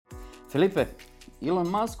Felipe, Elon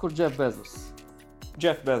Musk or Jeff Bezos?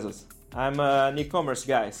 Jeff Bezos. I'm an e-commerce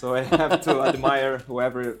guy, so I have to admire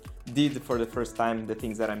whoever did for the first time the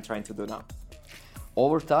things that I'm trying to do now.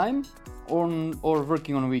 Overtime or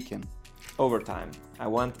working on weekend? Overtime. I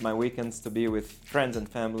want my weekends to be with friends and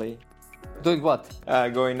family. Doing what?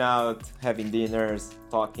 Going out, having dinners,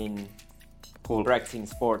 talking, Cool. practicing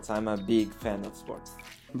sports. I'm a big fan of sports.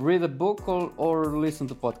 Read a book or listen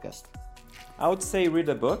to podcast? I would say read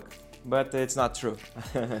a book, but it's not true.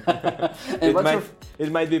 And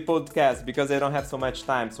It might be podcast because I don't have so much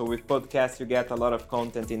time. So with podcasts, you get a lot of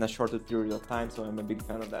content in a shorter period of time. So I'm a big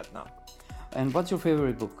fan of that now. And what's your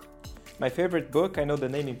favorite book? My favorite book, I know the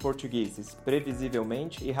name in Portuguese, is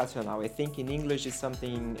Previsivelmente Irracional. I think in English is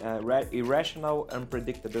something irrational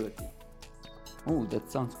unpredictability. Oh,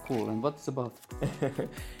 that sounds cool. And what's it about?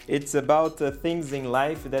 It's about things in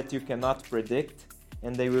life that you cannot predict,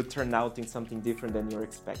 and they will turn out in something different than you're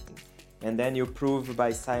expecting. And then you prove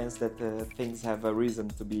by science that things have a reason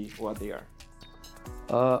to be what they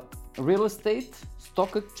are. Real estate,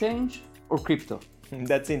 stock exchange, or crypto?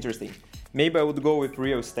 That's interesting. Maybe I would go with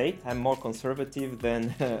real estate. I'm more conservative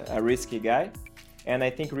than a risky guy. And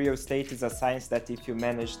I think real estate is a science that if you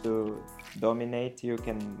manage to dominate, you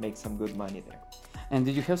can make some good money there. And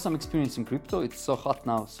did you have some experience in crypto? It's so hot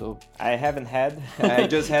now, so... I haven't had. I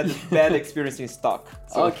just had bad experience in stock.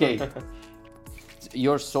 So. Okay.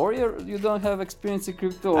 You're sorry or you don't have experience in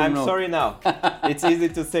crypto? Or I'm no? sorry now. It's easy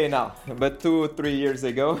to say now. But 2 or 3 years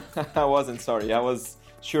ago, I wasn't sorry. I was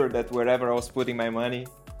sure that wherever I was putting my money,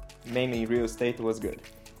 mainly real estate, was good.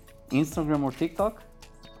 Instagram or TikTok?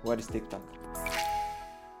 What is TikTok?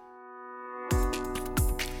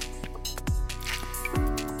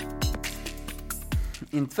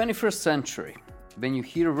 In 21st century, when you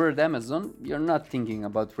hear word Amazon, you're not thinking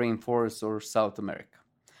about rainforests or South America.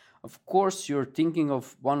 Of course, you're thinking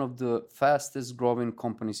of one of the fastest growing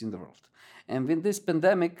companies in the world. And with this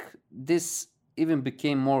pandemic, this even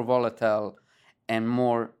became more volatile and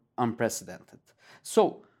more unprecedented.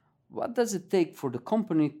 So, what does it take for the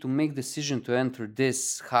company to make decision to enter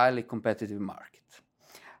this highly competitive market?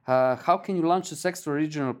 How can you launch this extra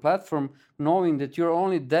regional platform knowing that you're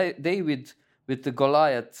only David with the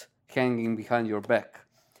Goliath hanging behind your back?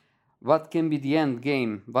 What can be the end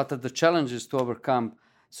game? What are the challenges to overcome?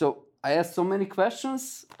 So I asked so many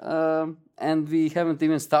questions and we haven't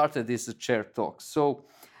even started this chair talk. So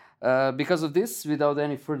because of this, without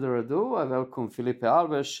any further ado, I welcome Felipe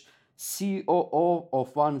Alves, COO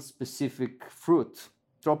of one specific fruit,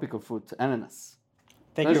 tropical fruit, ananas.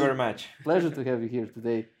 Thank you very much. Pleasure to have you here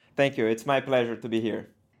today. Thank you. It's my pleasure to be here.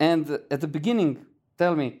 And at the beginning,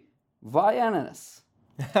 tell me, why ananas?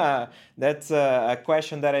 That's a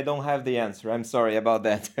question that I don't have the answer. I'm sorry about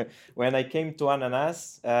that. When I came to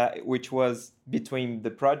Ananas, which was between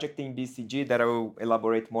the project in BCG, that I will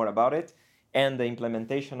elaborate more about it, and the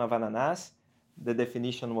implementation of Ananas, the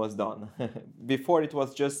definition was done. Before it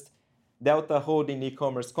was just Delta Holding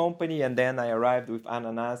e-commerce company, and then I arrived with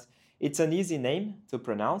Ananas. It's an easy name to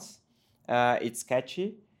pronounce. It's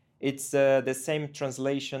catchy. It's the same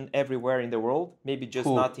translation everywhere in the world, maybe just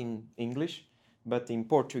not in English, but in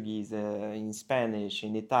Portuguese, in Spanish,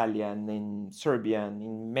 in Italian, in Serbian,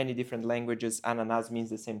 in many different languages, ananas means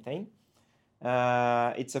the same thing.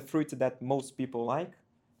 It's a fruit that most people like,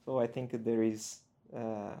 so I think there is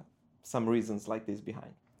some reasons like this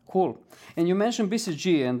behind. Cool. And you mentioned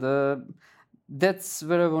BCG, and that's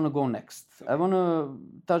where I want to go next. Okay. I want to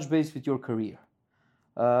touch base with your career.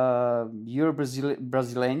 You're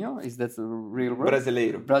Brasileño, is that a real word?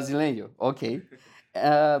 Brasileño, okay.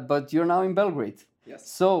 But you're now in Belgrade. Yes.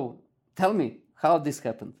 So tell me how this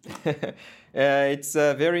happened. It's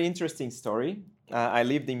a very interesting story. I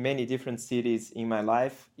lived in many different cities in my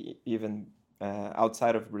life, even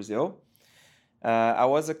outside of Brazil. I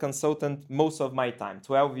was a consultant most of my time,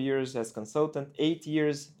 12 years as consultant, 8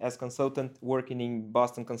 years as consultant working in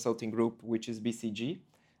Boston Consulting Group, which is BCG.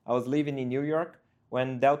 I was living in New York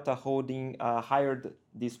when Delta Holding hired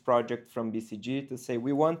this project from BCG to say,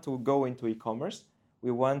 we want to go into e-commerce. We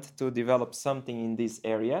want to develop something in this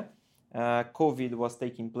area. COVID was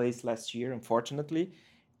taking place last year, unfortunately.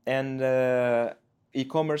 And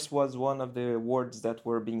e-commerce was one of the words that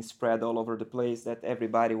were being spread all over the place, that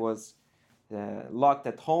everybody was locked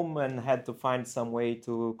at home and had to find some way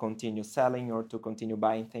to continue selling or to continue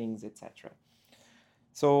buying things, etc.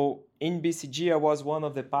 So in BCG, I was one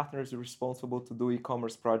of the partners responsible to do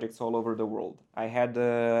e-commerce projects all over the world. I had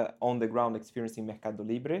on-the-ground experience in Mercado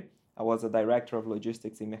Libre. I was a director of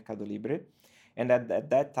logistics in Mercado Libre. And at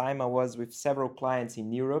that time, I was with several clients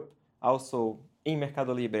in Europe, also in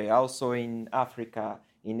Mercado Libre, also in Africa,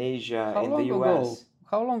 in Asia, in the US.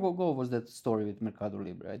 how long ago was that story with Mercado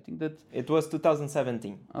Libre? I think that It was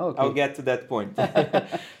 2017. Okay. I'll get to that point.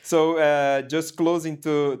 So just closing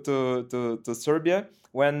to Serbia,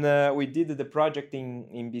 when we did the project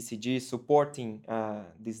in BCG supporting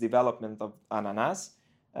this development of ananas,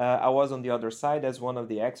 I was on the other side as one of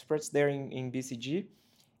the experts there in BCG.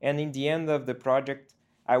 And in the end of the project,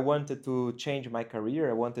 I wanted to change my career.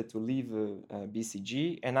 I wanted to leave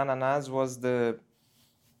BCG, and ananas was the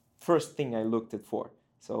first thing I looked at for.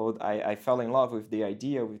 So I fell in love with the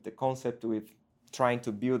idea, with the concept, with trying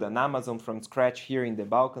to build an Amazon from scratch here in the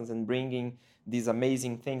Balkans and bringing these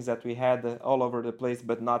amazing things that we had all over the place,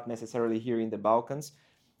 but not necessarily here in the Balkans.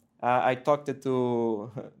 I talked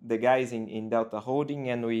to the guys in Delta Holding,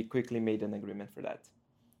 and we quickly made an agreement for that.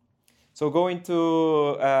 So going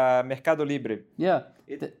to Mercado Libre. Yeah,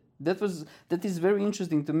 that is very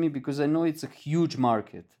interesting to me because I know it's a huge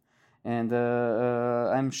market, and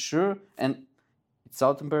I'm sure, and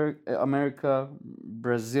South America,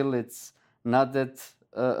 Brazil, it's not that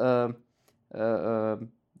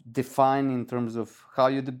defined in terms of how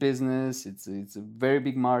you do business. It's a very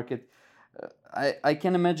big market. I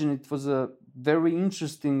can imagine it was a very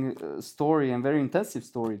interesting story and very intensive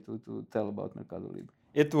story to tell about Mercado Libre.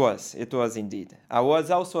 It was indeed. I was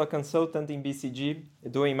also a consultant in BCG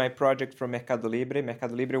doing my project from Mercado Libre.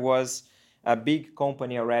 Mercado Libre was a big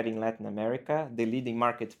company already in Latin America, the leading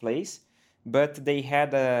marketplace, but they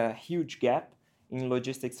had a huge gap in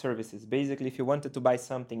logistics services. Basically, if you wanted to buy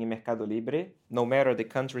something in Mercado Libre, no matter the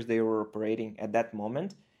countries they were operating at that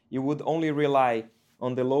moment, you would only rely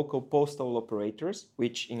on the local postal operators,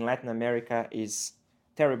 which in Latin America is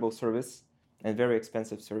terrible service and very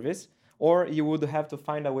expensive service, or you would have to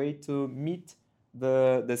find a way to meet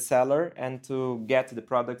the seller and to get the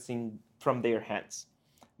products from their hands.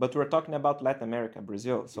 But we're talking about Latin America,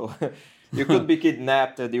 Brazil, so you could be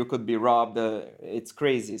kidnapped, you could be robbed, it's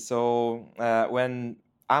crazy. So when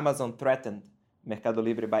Amazon threatened Mercado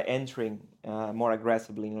Libre by entering more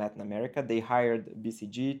aggressively in Latin America, they hired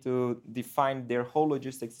BCG to define their whole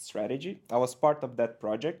logistics strategy. I was part of that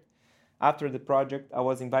project. After the project, I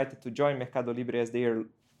was invited to join Mercado Libre as their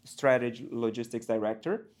strategy logistics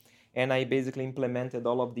director, and I basically implemented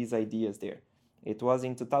all of these ideas there. It was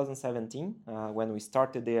in 2017 when we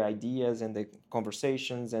started the ideas and the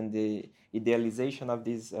conversations and the idealization of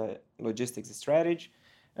this logistics strategy,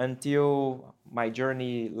 until my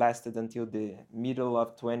journey lasted until the middle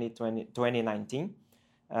of 2019,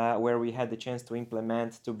 where we had the chance to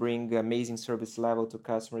implement, to bring amazing service level to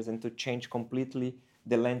customers and to change completely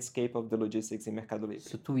the landscape of the logistics in Mercado Libre.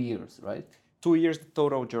 So 2 years, right? 2 years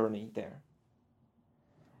total journey there.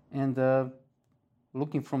 And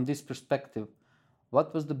looking from this perspective,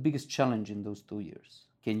 what was the biggest challenge in those 2 years?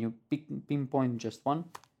 Can you pinpoint just one?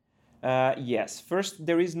 Yes. First,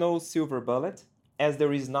 there is no silver bullet, as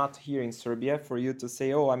there is not here in Serbia for you to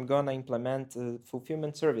say, oh, I'm going to implement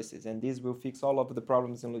fulfillment services and this will fix all of the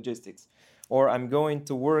problems in logistics. Or I'm going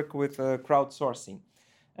to work with crowdsourcing.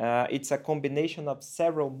 It's a combination of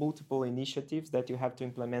several multiple initiatives that you have to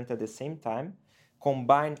implement at the same time,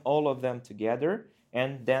 combine all of them together,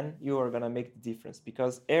 and then you are going to make the difference.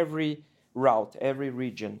 Because every route, every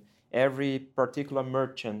region, every particular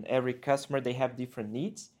merchant, every customer, they have different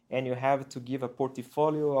needs, and you have to give a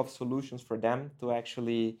portfolio of solutions for them to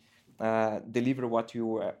actually deliver what you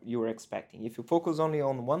were expecting. If you focus only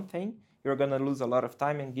on one thing, you're going to lose a lot of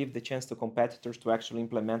time and give the chance to competitors to actually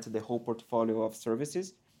implement the whole portfolio of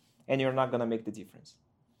services, and you're not going to make the difference.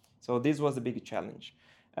 So this was a big challenge.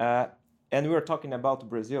 And we were talking about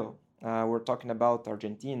Brazil. We're talking about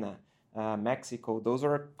Argentina, Mexico. Those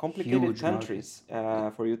are complicated Huge countries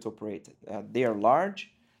for you to operate. They are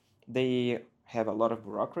large. They have a lot of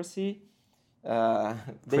bureaucracy.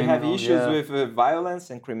 They have issues with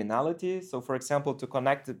violence and criminality. So, for example, to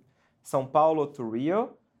connect São Paulo to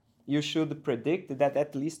Rio, you should predict that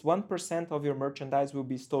at least 1% of your merchandise will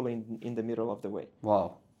be stolen in the middle of the way.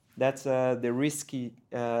 Wow. That's the risky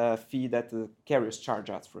fee that the carriers charge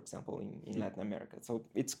us, for example, in Latin America. So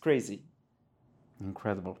it's crazy.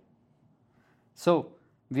 Incredible. So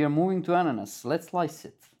we are moving to Ananas. Let's slice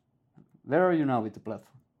it. Where are you now with the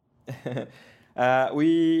platform?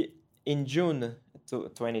 In June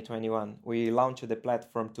 2021, we launched the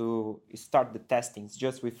platform to start the testings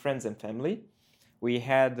just with friends and family. We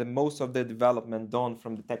had most of the development done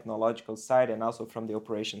from the technological side and also from the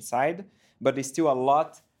operation side, but there's still a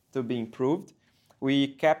lot to be improved. We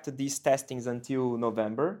kept these testings until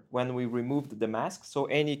November when we removed the mask. So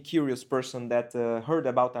any curious person that heard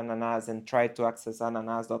about Ananas and tried to access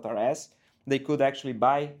ananas.rs, they could actually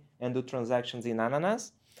buy and do transactions in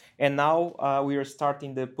Ananas. And now we are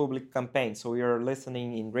starting the public campaign. So we are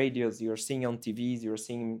listening in radios, you're seeing on TVs, you're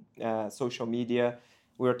seeing social media.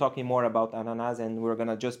 We're talking more about Ananas, and we're going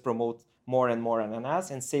to just promote more and more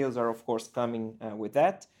Ananas. And sales are, of course, coming with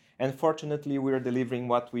that. And fortunately, we're delivering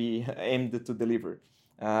what we aimed to deliver.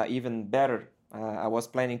 Even better, I was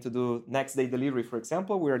planning to do next day delivery, for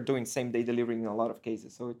example. We are doing same day delivery in a lot of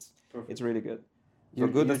cases. So it's really good. You're,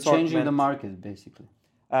 so good you're changing the market, basically.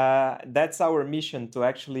 That's our mission, to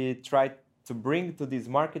actually try to bring to this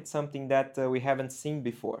market something that we haven't seen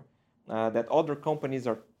before, that other companies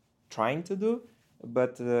are trying to do,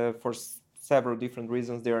 but for several different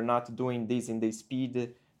reasons, they are not doing this in the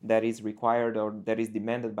speed that is required or that is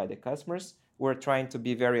demanded by the customers. We're trying to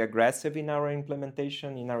be very aggressive in our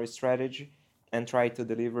implementation, in our strategy, and try to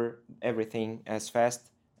deliver everything as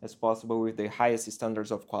fast as possible with the highest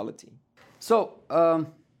standards of quality. So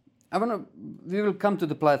we will come to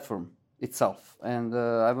the platform itself, and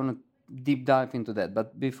I want to deep dive into that.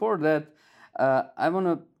 But before that, I want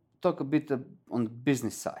to talk a bit on the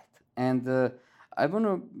business side, and I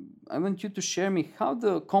want you to share me how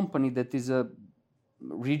the company that is a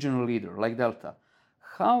regional leader like Delta,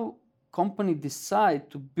 how company decide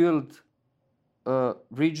to build a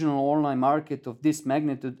regional online market of this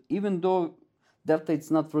magnitude, even though Delta is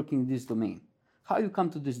not working in this domain. How you come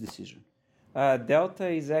to this decision? Delta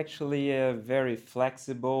is actually very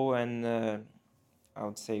flexible and I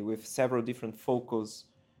would say with several different focus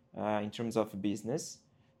in terms of business.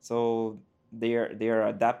 So they are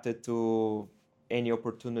adapted to any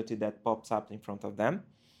opportunity that pops up in front of them.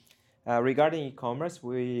 Regarding e-commerce,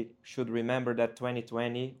 we should remember that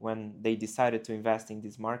 2020, when they decided to invest in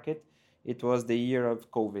this market, it was the year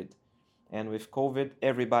of COVID. And with COVID,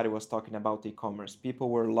 everybody was talking about e-commerce. People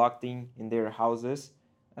were locked in their houses.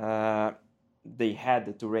 They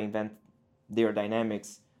had to reinvent their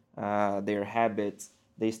dynamics, their habits.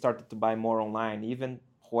 They started to buy more online. Even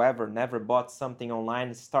whoever never bought something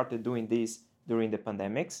online started doing this during the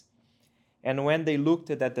pandemics. And when they looked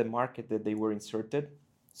at the market that they were inserted,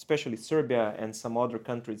 especially Serbia and some other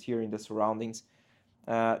countries here in the surroundings,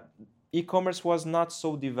 e-commerce was not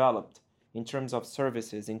so developed in terms of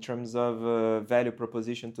services, in terms of value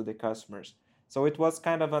proposition to the customers. So it was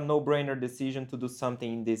kind of a no-brainer decision to do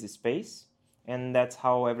something in this space, and that's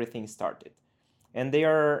how everything started. And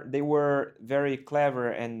they were very clever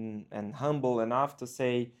and humble enough to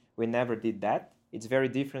say, we never did that. It's very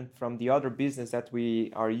different from the other business that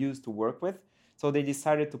we are used to work with. So they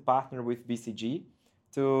decided to partner with BCG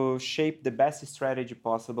to shape the best strategy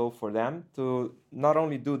possible for them to not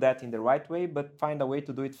only do that in the right way, but find a way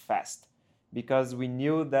to do it fast. Because we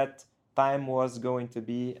knew that time was going to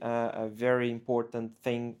be a very important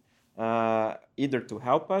thing, either to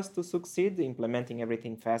help us to succeed, implementing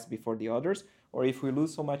everything fast before the others, or if we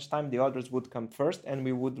lose so much time, the others would come first and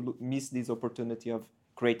we would miss this opportunity of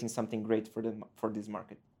creating something great for this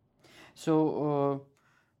market. So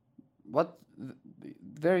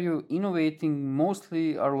where you innovating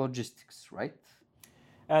mostly are logistics, right?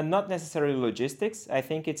 Not necessarily logistics. I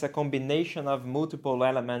think it's a combination of multiple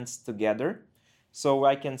elements together. So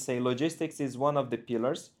I can say logistics is one of the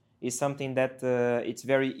pillars. It's something that it's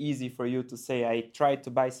very easy for you to say, I tried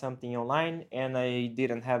to buy something online and I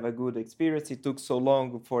didn't have a good experience. It took so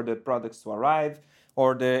long for the products to arrive,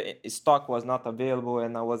 or the stock was not available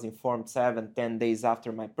and I was informed 7-10 days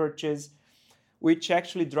after my purchase, which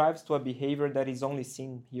actually drives to a behavior that is only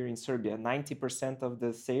seen here in Serbia. 90% of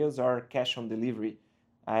the sales are cash on delivery.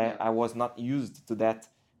 I was not used to that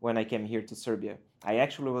when I came here to Serbia. I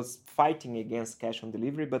actually was fighting against cash on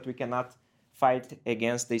delivery, but we cannot fight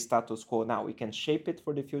against the status quo now. We can shape it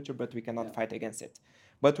for the future, but we cannot fight against it.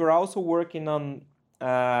 But we're also working on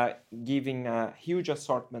giving a huge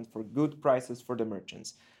assortment for good prices for the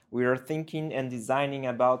merchants. We are thinking and designing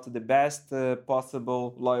about the best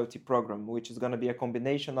possible loyalty program, which is going to be a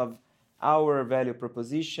combination of our value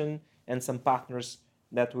proposition and some partners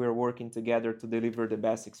that we're working together to deliver the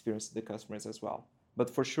best experience to the customers as well. But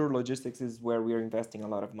for sure, logistics is where we're investing a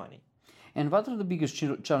lot of money. And what are the biggest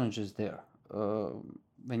challenges there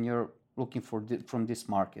when you're looking for from this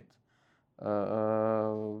market?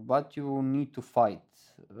 What you need to fight?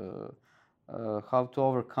 How to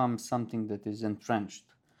overcome something that is entrenched?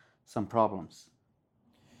 Some problems?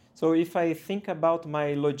 So if I think about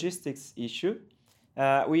my logistics issue,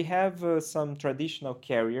 we have some traditional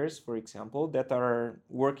carriers, for example, that are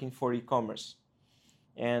working for e-commerce.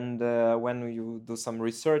 And when you do some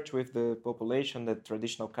research with the population, the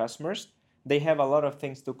traditional customers, they have a lot of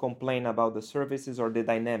things to complain about the services or the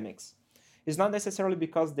dynamics. It's not necessarily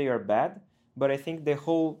because they are bad, but I think the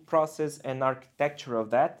whole process and architecture of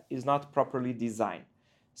that is not properly designed.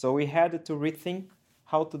 So we had to rethink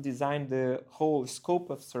how to design the whole scope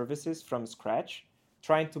of services from scratch,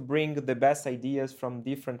 trying to bring the best ideas from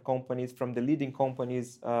different companies, from the leading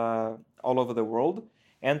companies all over the world,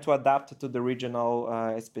 and to adapt to the regional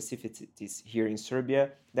specificities here in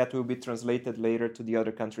Serbia that will be translated later to the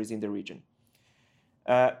other countries in the region.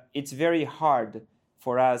 It's very hard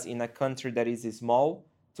for us in a country that is small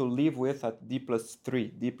to live with a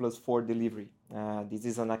D+3, D+4 delivery. This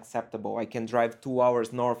is unacceptable. I can drive 2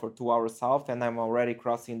 hours north or 2 hours south and I'm already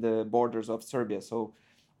crossing the borders of Serbia. So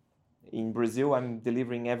in Brazil, I'm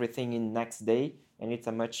delivering everything in next day and it's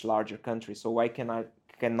a much larger country. So why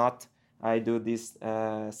cannot I do this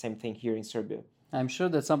same thing here in Serbia? I'm sure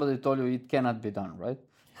that somebody told you it cannot be done, right?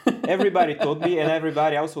 Everybody told me, and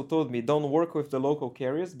everybody also told me, don't work with the local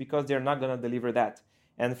carriers because they're not going to deliver that.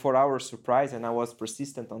 And for our surprise, and I was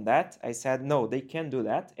persistent on that, I said, no, they can do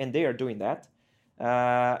that, and they are doing that.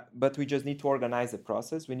 But we just need to organize the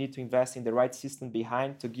process. We need to invest in the right system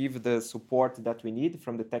behind to give the support that we need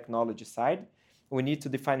from the technology side. We need to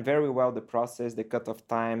define very well the process, the cutoff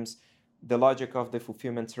times, the logic of the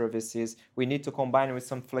fulfillment services. We need to combine with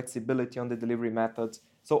some flexibility on the delivery methods.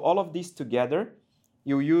 So all of these together,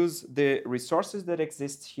 you use the resources that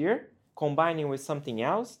exist here, combining with something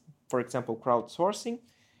else, for example, crowdsourcing,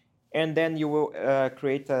 and then you will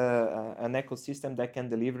create an ecosystem that can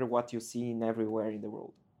deliver what you see in everywhere in the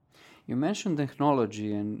world. You mentioned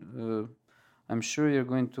technology, and I'm sure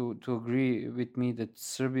you're going to agree with me that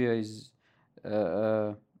Serbia is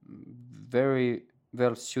very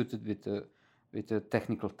well suited with the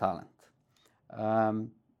technical talent.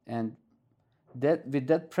 And that with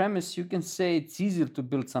that premise, you can say it's easier to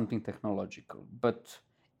build something technological, but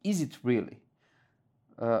is it really?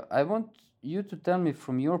 I want you to tell me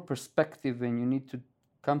from your perspective when you need to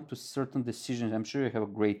come to certain decisions. I'm sure you have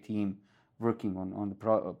a great team working on the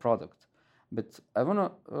product, but I want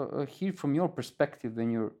to hear from your perspective when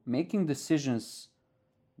you're making decisions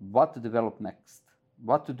what to develop next,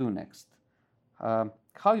 what to do next,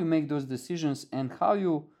 how you make those decisions, and how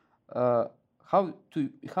you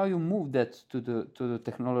move that to the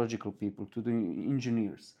technological people, to the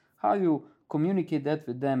engineers, how you communicate that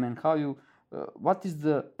with them, and how you what is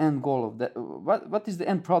the end goal of that? What is the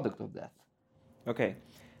end product of that? Okay.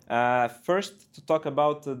 First, to talk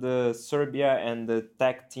about the Serbia and the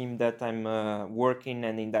tech team that I'm working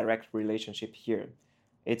and in direct relationship here.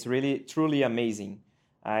 It's really truly amazing.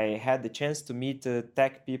 I had the chance to meet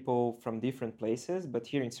tech people from different places, but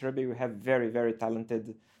here in Serbia we have very, very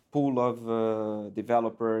talented pool of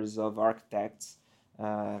developers, of architects,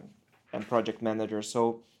 and project managers.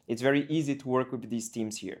 So it's very easy to work with these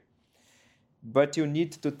teams here. But you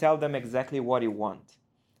need to tell them exactly what you want.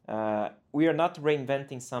 We are not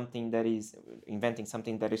inventing something that is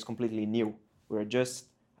completely new. We're just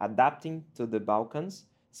adapting to the Balkans,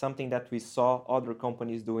 something that we saw other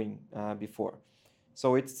companies doing before.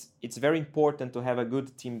 So it's very important to have a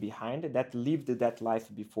good team behind that lived that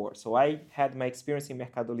life before. So I had my experience in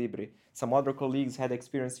Mercado Libre. Some other colleagues had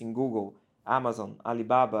experience in Google, Amazon,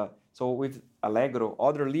 Alibaba. So with Allegro,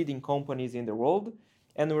 other leading companies in the world.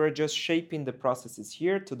 And we're just shaping the processes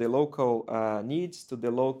here to the local needs, to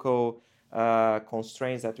the local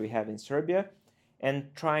constraints that we have in Serbia,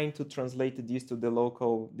 and trying to translate this to the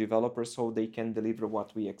local developers so they can deliver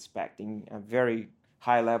what we expect in a very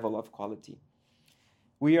high level of quality.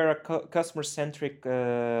 We are a customer-centric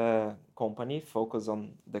company focused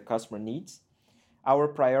on the customer needs. Our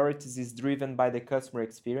priorities is driven by the customer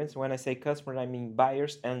experience. When I say customer, I mean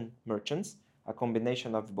buyers and merchants. A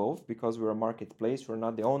combination of both, because we're a marketplace. We're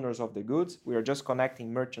not the owners of the goods. We are just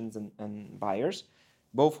connecting merchants and buyers.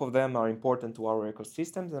 Both of them are important to our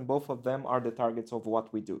ecosystems, and both of them are the targets of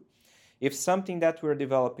what we do. If something that we're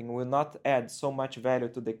developing will not add so much value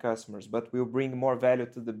to the customers, but will bring more value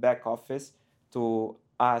to the back office, to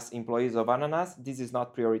us employees of Ananas, this is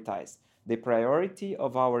not prioritized. The priority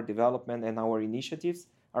of our development and our initiatives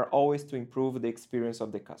are always to improve the experience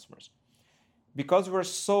of the customers. Because we're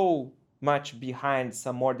so much behind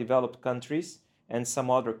some more developed countries and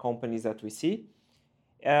some other companies that we see,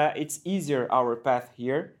 it's easier our path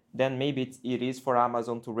here than maybe it is for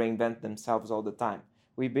Amazon to reinvent themselves all the time.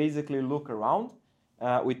 We basically look around,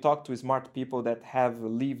 we talk to smart people that have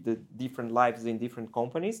lived different lives in different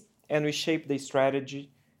companies, and we shape the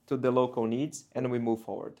strategy to the local needs, and we move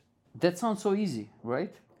forward. That sounds so easy,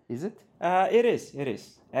 right? Is it? It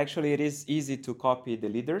is. Actually, it is easy to copy the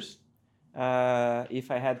leaders. If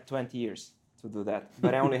I had 20 years to do that,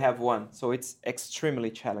 but I only have one. So it's extremely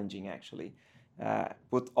challenging, actually.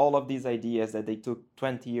 Put all of these ideas that they took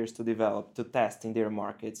 20 years to develop, to test in their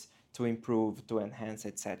markets, to improve, to enhance,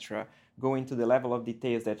 etc., go into the level of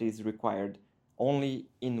details that is required only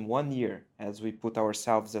in 1 year, as we put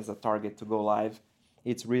ourselves as a target to go live,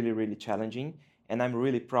 it's really, really challenging. And I'm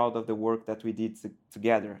really proud of the work that we did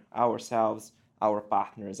together, ourselves, our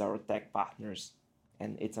partners, our tech partners,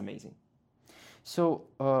 and it's amazing. So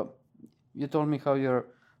you told me how you're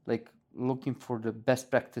like looking for the best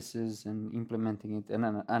practices and implementing it in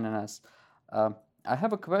Ananas. I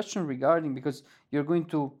have a question regarding, because you're going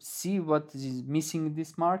to see what is missing in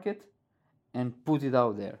this market and put it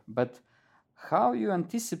out there. But how you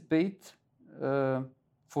anticipate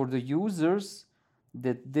for the users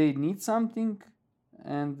that they need something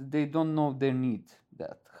and they don't know they need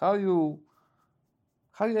that? How you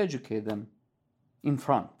educate them in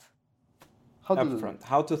front? Upfront,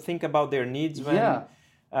 how to think about their needs when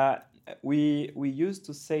we used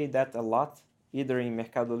to say that a lot, either in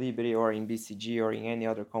Mercado Libre or in BCG or in any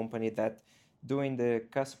other company, that doing the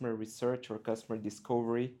customer research or customer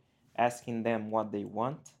discovery, asking them what they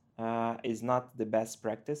want, is not the best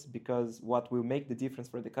practice, because what will make the difference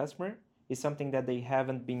for the customer is something that they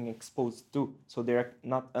haven't been exposed to, so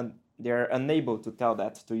they're unable to tell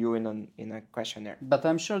that to you in a questionnaire. But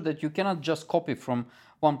I'm sure that you cannot just copy from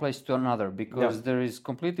one place to another, because there is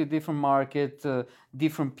completely different market,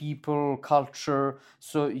 different people, culture.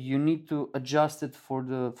 So you need to adjust it for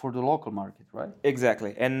the local market, right?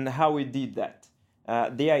 Exactly. And how we did that,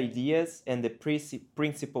 the ideas and the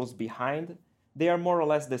principles behind, they are more or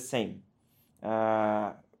less the same.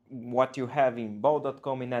 What you have in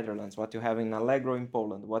Bol.com in Netherlands, what you have in Allegro in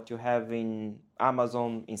Poland, what you have in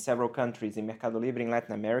Amazon in several countries, in Mercado Libre in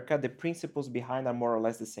Latin America, the principles behind are more or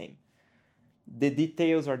less the same. The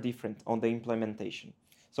details are different on the implementation.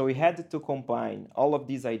 So we had to combine all of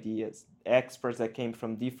these ideas, experts that came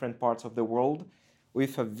from different parts of the world,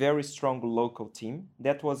 with a very strong local team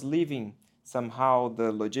that was leaving somehow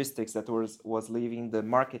the logistics, that was leaving the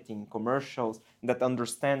marketing, commercials, that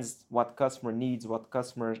understands what customer needs, what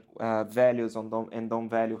customer values and don't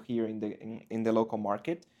value here in the local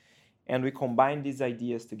market. And we combined these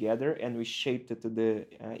ideas together and we shaped it to the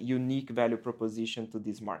unique value proposition to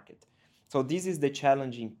this market. So this is the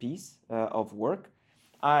challenging piece of work.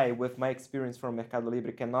 I, with my experience from Mercado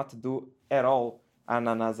Libre, cannot do at all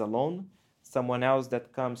Ananas alone. Someone else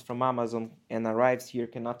that comes from Amazon and arrives here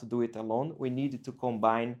cannot do it alone. We need to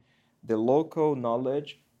combine the local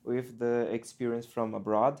knowledge with the experience from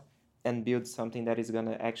abroad and build something that is going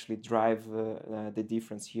to actually drive the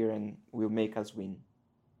difference here and will make us win.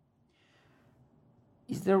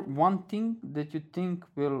 Is there one thing that you think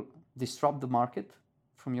will disrupt the market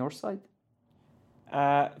from your side?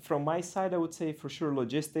 From my side, I would say for sure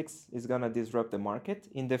logistics is going to disrupt the market.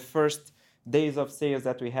 In the first days of sales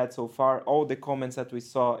that we had so far, all the comments that we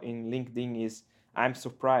saw in LinkedIn is, I'm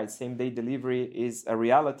surprised, same-day delivery is a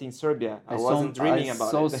reality in Serbia. I wasn't dreaming about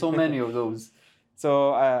it. I saw so many of those.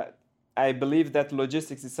 So I believe that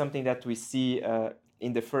logistics is something that we see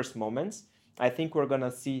in the first moments. I think we're going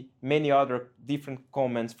to see many other different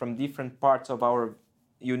comments from different parts of our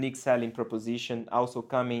unique selling proposition also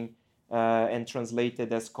coming and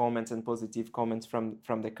translated as comments and positive comments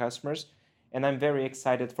from the customers. And I'm very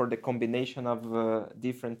excited for the combination of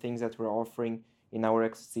different things that we're offering in our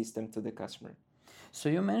ecosystem to the customer. So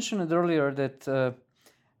you mentioned earlier that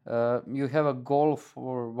you have a goal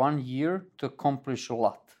for 1 year to accomplish a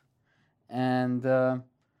lot. And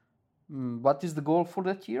what is the goal for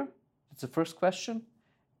that year? It's the first question.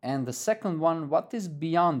 And the second one, what is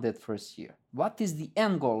beyond that first year? What is the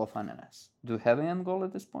end goal of Ananas? Do you have an end goal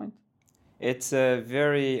at this point? It's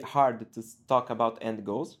very hard to talk about end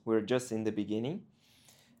goals. We're just in the beginning.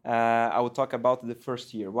 I will talk about the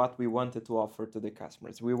first year, what we wanted to offer to the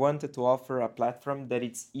customers. We wanted to offer a platform that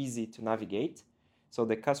it's easy to navigate, so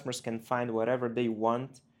the customers can find whatever they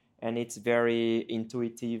want, and it's very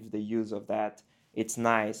intuitive, the use of that. It's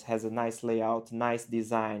nice, has a nice layout, nice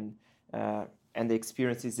design, and the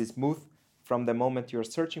experience is smooth from the moment you're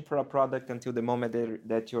searching for a product until the moment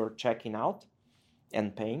that you're checking out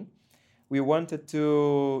and paying. We wanted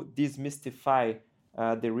to demystify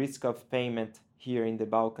the risk of payment here in the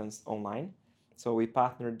Balkans online. So we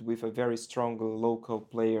partnered with a very strong local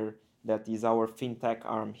player that is our fintech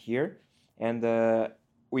arm here. And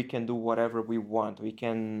we can do whatever we want. We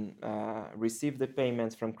can receive the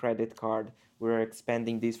payments from credit card. We're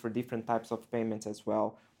expanding this for different types of payments as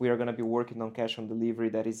well. We are going to be working on cash on delivery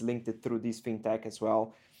that is linked through this fintech as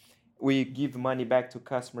well. We give money back to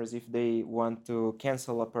customers if they want to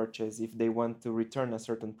cancel a purchase, if they want to return a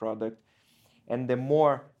certain product. And the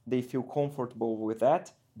more they feel comfortable with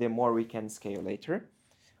that, the more we can scale later.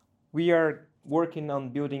 We are working on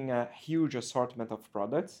building a huge assortment of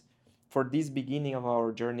products. For this beginning of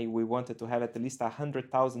our journey, we wanted to have at least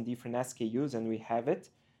 100,000 different SKUs, and we have it.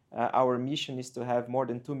 Our mission is to have more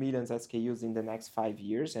than 2 million SKUs in the next 5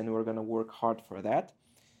 years, and we're going to work hard for that.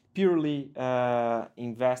 Purely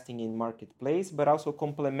investing in marketplace, but also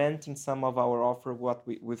complementing some of our offer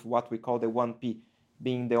with what we call the 1P,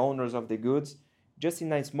 being the owners of the goods, just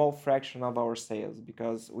in a small fraction of our sales,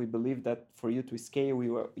 because we believe that for you to scale,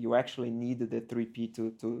 you actually need the 3P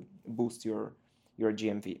to boost your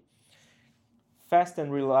GMV. Fast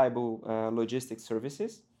and reliable logistics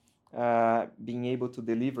services, being able to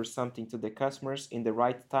deliver something to the customers in the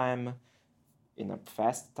right time, in a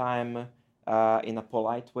fast time, in a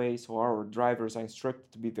polite way. So our drivers are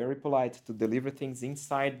instructed to be very polite, to deliver things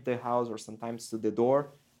inside the house or sometimes to the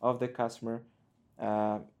door of the customer,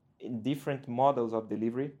 in different models of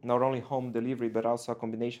delivery, not only home delivery, but also a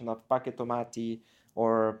combination of Pacchettomati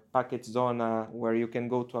or Packet Zona, where you can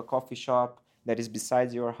go to a coffee shop that is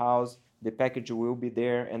beside your house, the package will be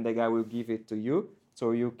there and the guy will give it to you,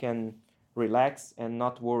 so you can relax and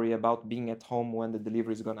not worry about being at home when the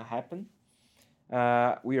delivery is going to happen.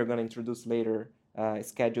 We are going to introduce later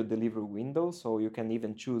scheduled delivery windows, so you can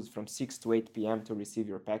even choose from 6 to 8 p.m. to receive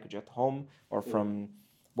your package at home, or from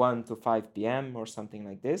 1 to 5 p.m. or something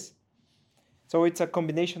like this. So it's a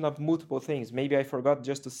combination of multiple things. Maybe I forgot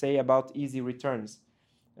just to say about easy returns.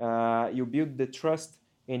 You build the trust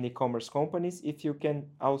in e-commerce companies if you can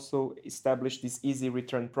also establish this easy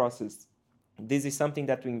return process. This is something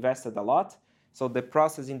that we invested a lot. So the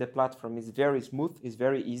process in the platform is very smooth, is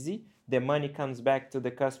very easy. The money comes back to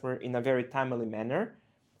the customer in a very timely manner,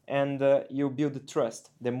 and you build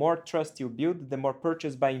trust. The more trust you build, the more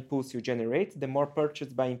purchase by impulse you generate. The more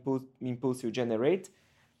purchase by impulse you generate,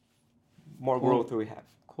 more growth we have.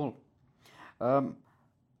 Cool.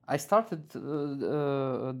 I started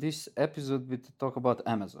this episode with talk about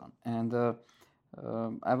Amazon, and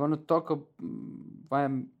I want to talk why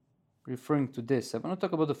I'm referring to this. I want to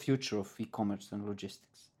talk about the future of e-commerce and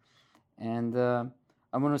logistics, and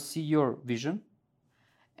I want to see your vision,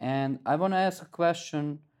 and I want to ask a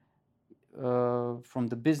question from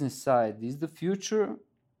the business side. Is the future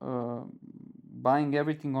buying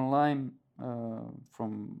everything online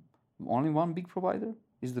from only one big provider?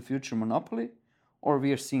 Is the future monopoly, or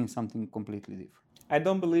we are seeing something completely different? I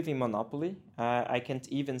don't believe in monopoly. I can't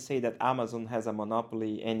even say that Amazon has a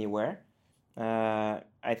monopoly anywhere.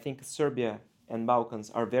 I think Serbia and Balkans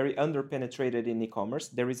are very underpenetrated in e-commerce.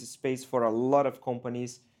 There is a space for a lot of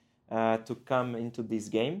companies to come into this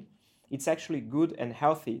game. It's actually good and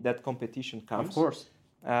healthy that competition comes. Of course.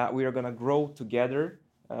 We are going to grow together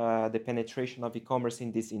the penetration of e-commerce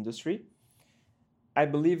in this industry. I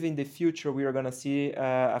believe in the future we are going to see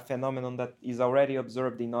a phenomenon that is already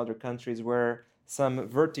observed in other countries, where some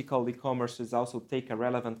vertical e-commerces also take a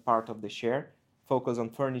relevant part of the share, focus on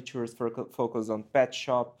furniture, focus on pet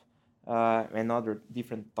shop, and other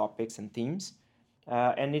different topics and themes.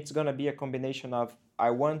 And it's going to be a combination of,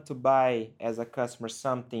 I want to buy as a customer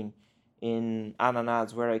something in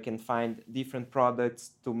Ananas where I can find different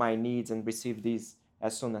products to my needs and receive these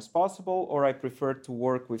as soon as possible, or I prefer to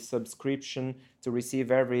work with subscription to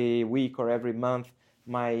receive every week or every month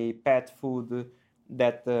my pet food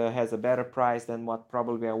that has a better price than what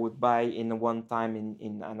probably I would buy in one time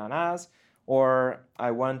in Ananas, or I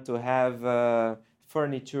want to have a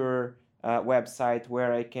furniture website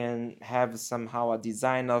where I can have somehow a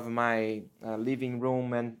design of my living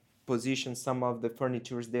room and position some of the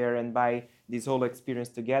furnitures there and buy this whole experience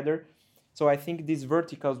together. So I think these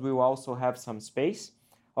verticals will also have some space.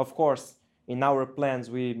 Of course, in our plans,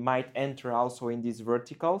 we might enter also in these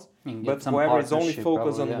verticals, but whoever is only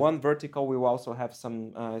focused on one vertical will also have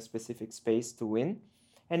some specific space to win.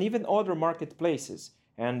 And even other marketplaces.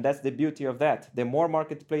 And that's the beauty of that. The more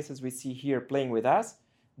marketplaces we see here playing with us,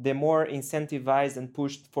 the more incentivized and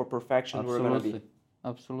pushed for perfection we're going to be.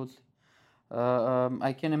 Absolutely.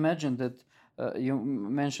 I can imagine that you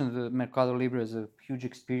mentioned the Mercado Libre as a huge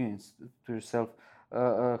experience to yourself.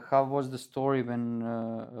 How was the story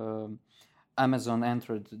when Amazon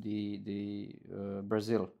entered the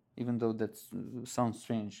Brazil? Even though that sounds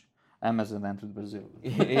strange, Amazon entered Brazil.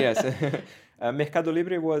 Yes, Mercado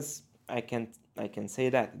Libre was. I can say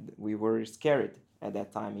that we were scared at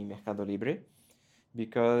that time in Mercado Libre,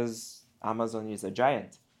 because Amazon is a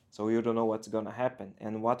giant. So you don't know what's going to happen.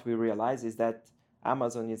 And what we realize is that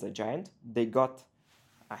Amazon is a giant. They got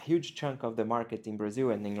a huge chunk of the market in Brazil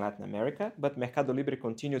and in Latin America, but Mercado Libre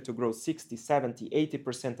continued to grow 60, 70,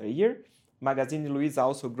 80% a year. Magazine Luiza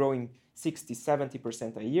also growing 60,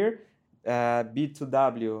 70% a year.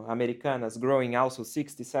 B2W, Americanas, growing also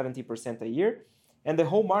 60, 70% a year. And the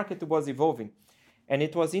whole market was evolving. And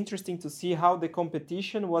it was interesting to see how the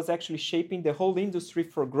competition was actually shaping the whole industry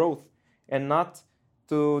for growth and not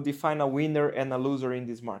to define a winner and a loser in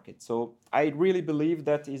this market. So I really believe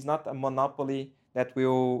that it's not a monopoly that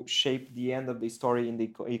will shape the end of the story in the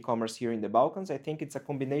e-commerce here in the Balkans. I think it's a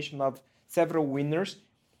combination of several winners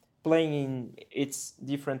playing in its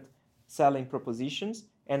different selling propositions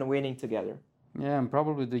and winning together. Yeah, and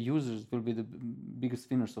probably the users will be the biggest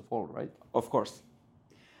winners of all, right? Of course.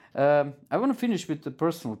 I want to finish with a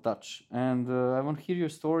personal touch, and I want to hear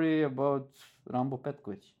your story about Rambo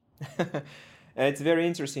Petkovic. It's very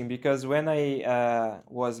interesting because when I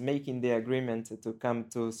was making the agreement to come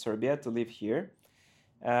to Serbia to live here,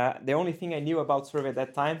 the only thing I knew about Serbia at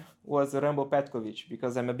that time was Rambo Petkovic,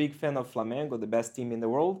 because I'm a big fan of Flamengo, the best team in the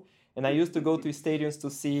world. And I used to go to stadiums to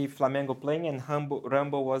see Flamengo playing, and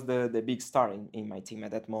Rambo was the big star in my team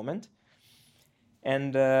at that moment.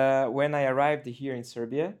 And when I arrived here in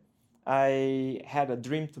Serbia, I had a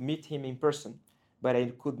dream to meet him in person. But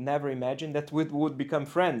I could never imagine that we would become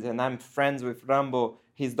friends. And I'm friends with Rambo.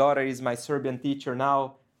 His daughter is my Serbian teacher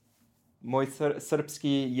now. Moj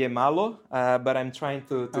srpski je malo, but I'm trying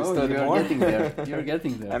to study more. You're getting there. You're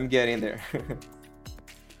getting there. I'm getting there.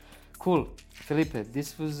 Cool. Felipe,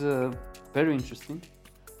 this was very interesting.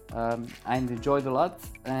 I enjoyed a lot.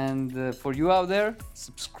 And for you out there,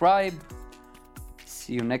 subscribe.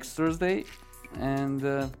 See you next Thursday. And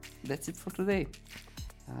that's it for today.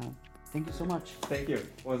 Thank you so much. Thank you.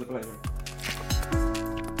 It was a pleasure.